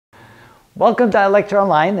Welcome to Lecture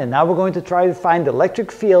Online, and now we're going to try to find the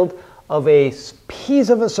electric field of a piece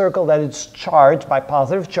of a circle that is charged by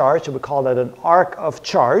positive charge, so we call that an arc of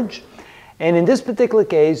charge. And in this particular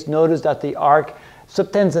case, notice that the arc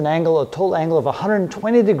subtends an angle, a total angle of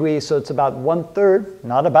 120 degrees, so it's about 1/3,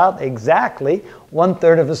 not about, exactly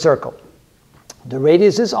 1/3 of a circle. The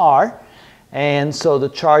radius is r, and so the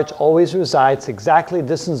charge always resides exactly the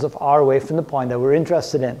distance of r away from the point that we're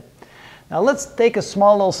interested in. Now let's take a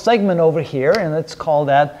small little segment over here, and let's call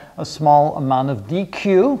that a small amount of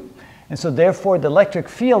dq. And so therefore the electric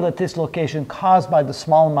field at this location caused by the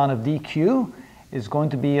small amount of dq is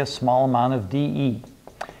going to be a small amount of dE.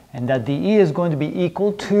 And that dE is going to be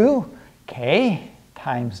equal to k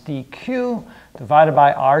times dq divided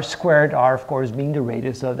by r squared, r of course being the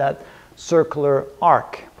radius of that circular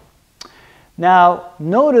arc. Now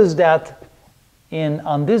notice that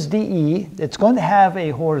on this dE, it's going to have a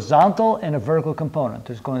horizontal and a vertical component.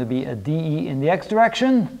 There's going to be a dE in the x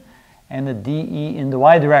direction and a dE in the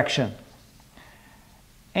y direction.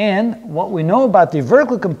 And what we know about the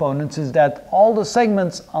vertical components is that all the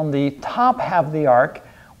segments on the top half of the arc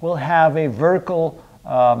will have a vertical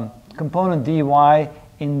component dy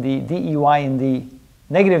in the dEy in the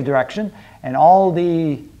negative direction, and all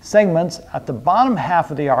the segments at the bottom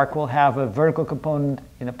half of the arc will have a vertical component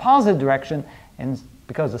in a positive direction, and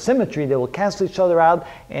because of symmetry they will cancel each other out,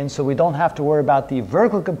 and so we don't have to worry about the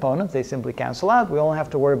vertical components, they simply cancel out. We only have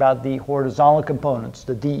to worry about the horizontal components,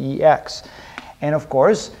 the dEx. And of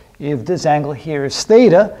course, if this angle here is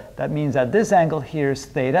theta, that means that this angle here is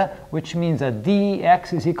theta, which means that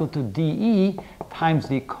dEx is equal to dE times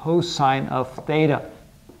the cosine of theta.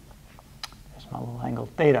 There's my little angle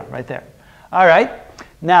theta right there. All right,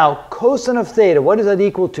 now cosine of theta, what is that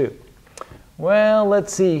equal to? Well,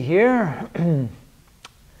 let's see here.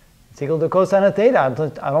 It's equal to cosine of theta.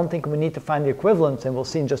 I don't think we need to find the equivalence, and we'll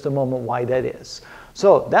see in just a moment why that is.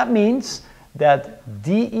 So that means that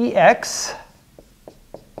dEx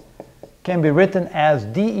can be written as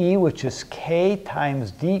dE, which is k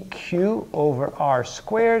times dq over r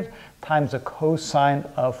squared times the cosine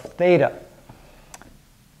of theta.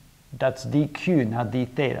 That's dq, not d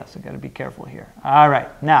theta, so got to be careful here. All right,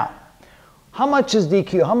 now, how much is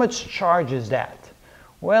dq? How much charge is that?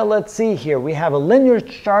 Well, let's see here. We have a linear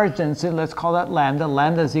charge density. Let's call that lambda.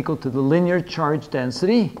 Lambda is equal to the linear charge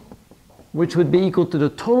density, which would be equal to the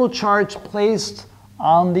total charge placed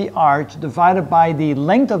on the arch divided by the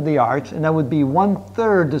length of the arch, and that would be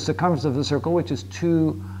 1/3 the circumference of the circle, which is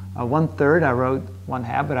 1/3. I wrote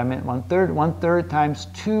 1/2, but I meant 1/3. 1/3 times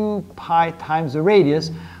 2 pi times the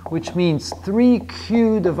radius, which means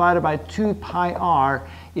 3q divided by 2 pi r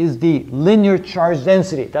is the linear charge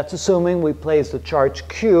density. That's assuming we place the charge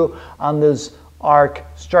q on this arc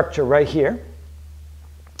structure right here.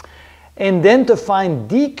 And then to find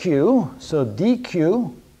dq, so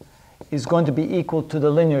dq is going to be equal to the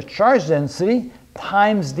linear charge density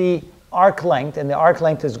times the arc length, and the arc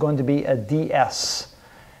length is going to be a ds.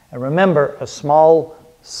 And remember, a small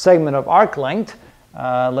segment of arc length,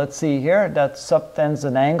 let's see here, that subtends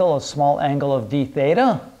an angle, a small angle of d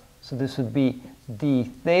theta. So this would be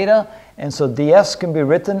d theta, and so ds can be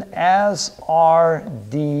written as r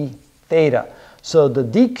d theta. So the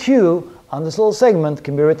dq on this little segment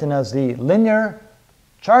can be written as the linear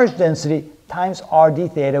charge density times r d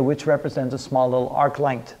theta, which represents a small little arc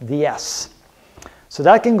length, ds. So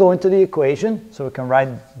that can go into the equation, so we can write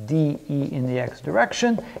dE in the x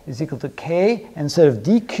direction is equal to k. Instead of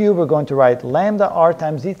dq, we're going to write lambda r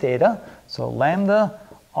times d theta. So lambda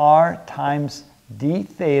r times d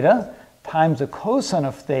theta times the cosine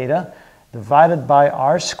of theta divided by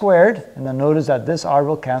r squared, and then notice that this r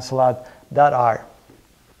will cancel out that r.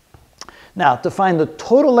 Now, to find the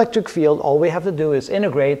total electric field, all we have to do is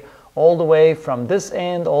integrate all the way from this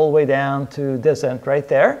end all the way down to this end right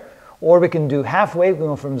there. Or we can do halfway, we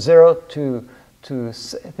go from 0 to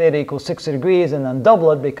theta equals 60 degrees, and then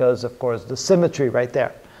double it because, of course, the symmetry right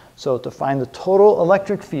there. So to find the total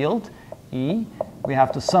electric field, E, we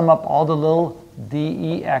have to sum up all the little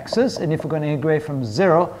dEx's, and if we're going to integrate from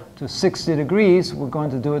 0 to 60 degrees, we're going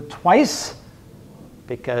to do it twice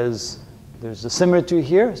because there's the symmetry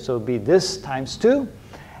here, so it would be this times 2,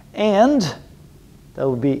 and that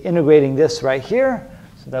would be integrating this right here,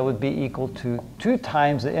 so that would be equal to 2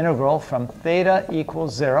 times the integral from theta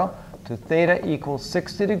equals 0 to theta equals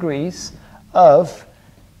 60 degrees of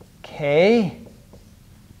k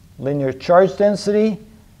linear charge density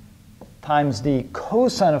times the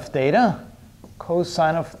cosine of theta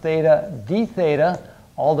d theta,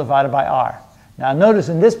 all divided by r. Now notice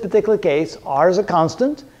in this particular case, r is a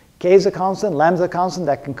constant, k is a constant, lambda is a constant,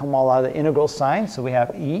 that can come all out of the integral sign, so we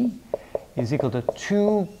have E is equal to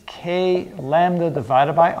 2k lambda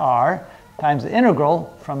divided by r times the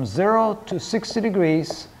integral from 0 to 60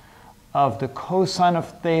 degrees of the cosine of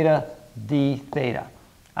theta d theta.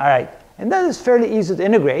 All right, and that is fairly easy to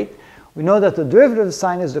integrate. We know that the derivative of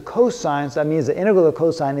sine is the cosine, so that means the integral of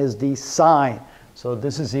cosine is the sine. So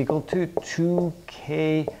this is equal to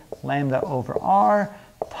 2k lambda over r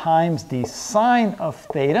times the sine of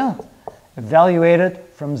theta, evaluated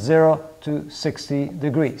from 0 to 60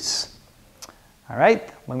 degrees. All right,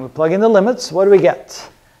 when we plug in the limits, what do we get?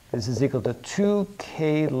 This is equal to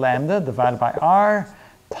 2k lambda divided by r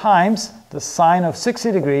times the sine of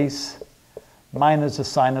 60 degrees minus the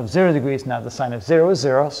sine of 0 degrees. Now the sine of 0 is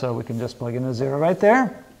 0, so we can just plug in a 0 right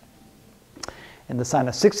there. And the sine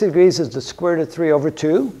of 60 degrees is the square root of 3 over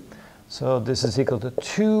 2. So this is equal to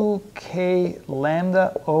 2k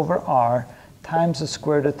lambda over r times the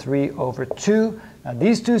square root of 3 over 2. Now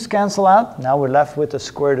these twos cancel out. Now we're left with the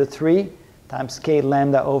square root of 3 times k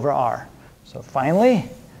lambda over r. So finally,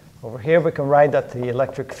 over here we can write that the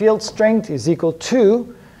electric field strength is equal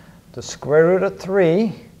to the square root of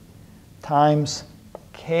 3 times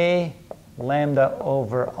k lambda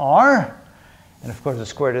over r. And of course the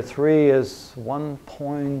square root of 3 is 1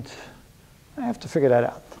 point, I have to figure that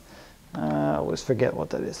out. I always forget what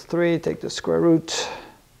that is. 3, take the square root,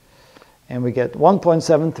 and we get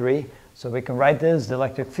 1.73. So we can write this, the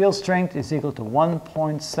electric field strength is equal to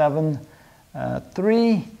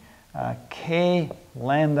 1.73 k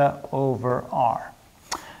lambda over r.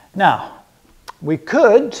 Now, we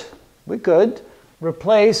could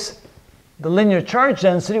replace the linear charge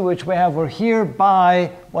density, which we have over here, by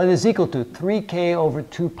what is equal to 3k over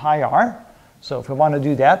 2 pi r. So if we want to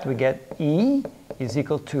do that, we get E is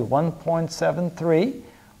equal to 1.73,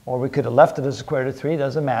 or we could have left it as square root of 3,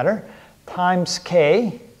 doesn't matter, times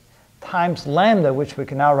k times lambda, which we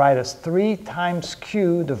can now write as 3 times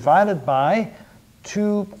q divided by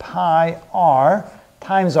 2 pi r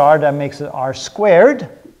times r. That makes it r squared.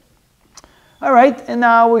 All right, and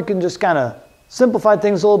now we can just kind of simplify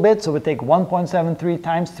things a little bit. So we take 1.73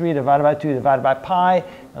 times 3 divided by 2 divided by pi.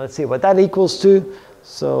 Now let's see what that equals to.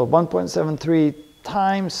 So 1.73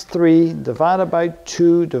 times 3 divided by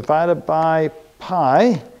 2 divided by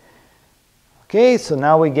pi. Okay, so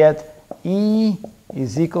now we get E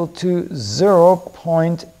is equal to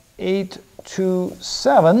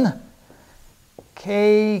 0.827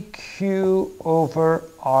 kq over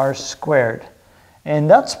r squared. And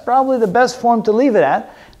that's probably the best form to leave it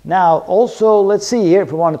at. Now also, let's see here,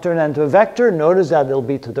 if we want to turn that into a vector, notice that it'll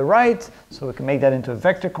be to the right, so we can make that into a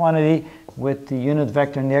vector quantity with the unit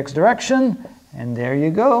vector in the x direction, and there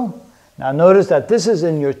you go. Now notice that this is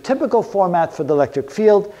in your typical format for the electric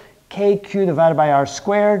field, kq divided by r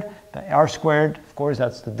squared. The r squared, of course,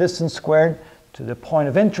 that's the distance squared to the point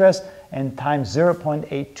of interest, and times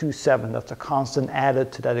 0.827. That's a constant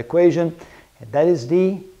added to that equation. And that is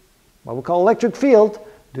the, what we call electric field,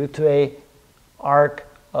 due to a arc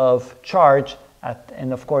of charge,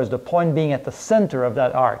 and of course the point being at the center of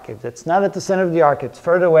that arc. If it's not at the center of the arc, it's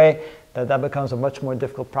further away, that becomes a much more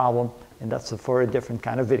difficult problem, and that's for a different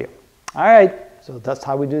kind of video. All right, so that's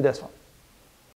how we do this one.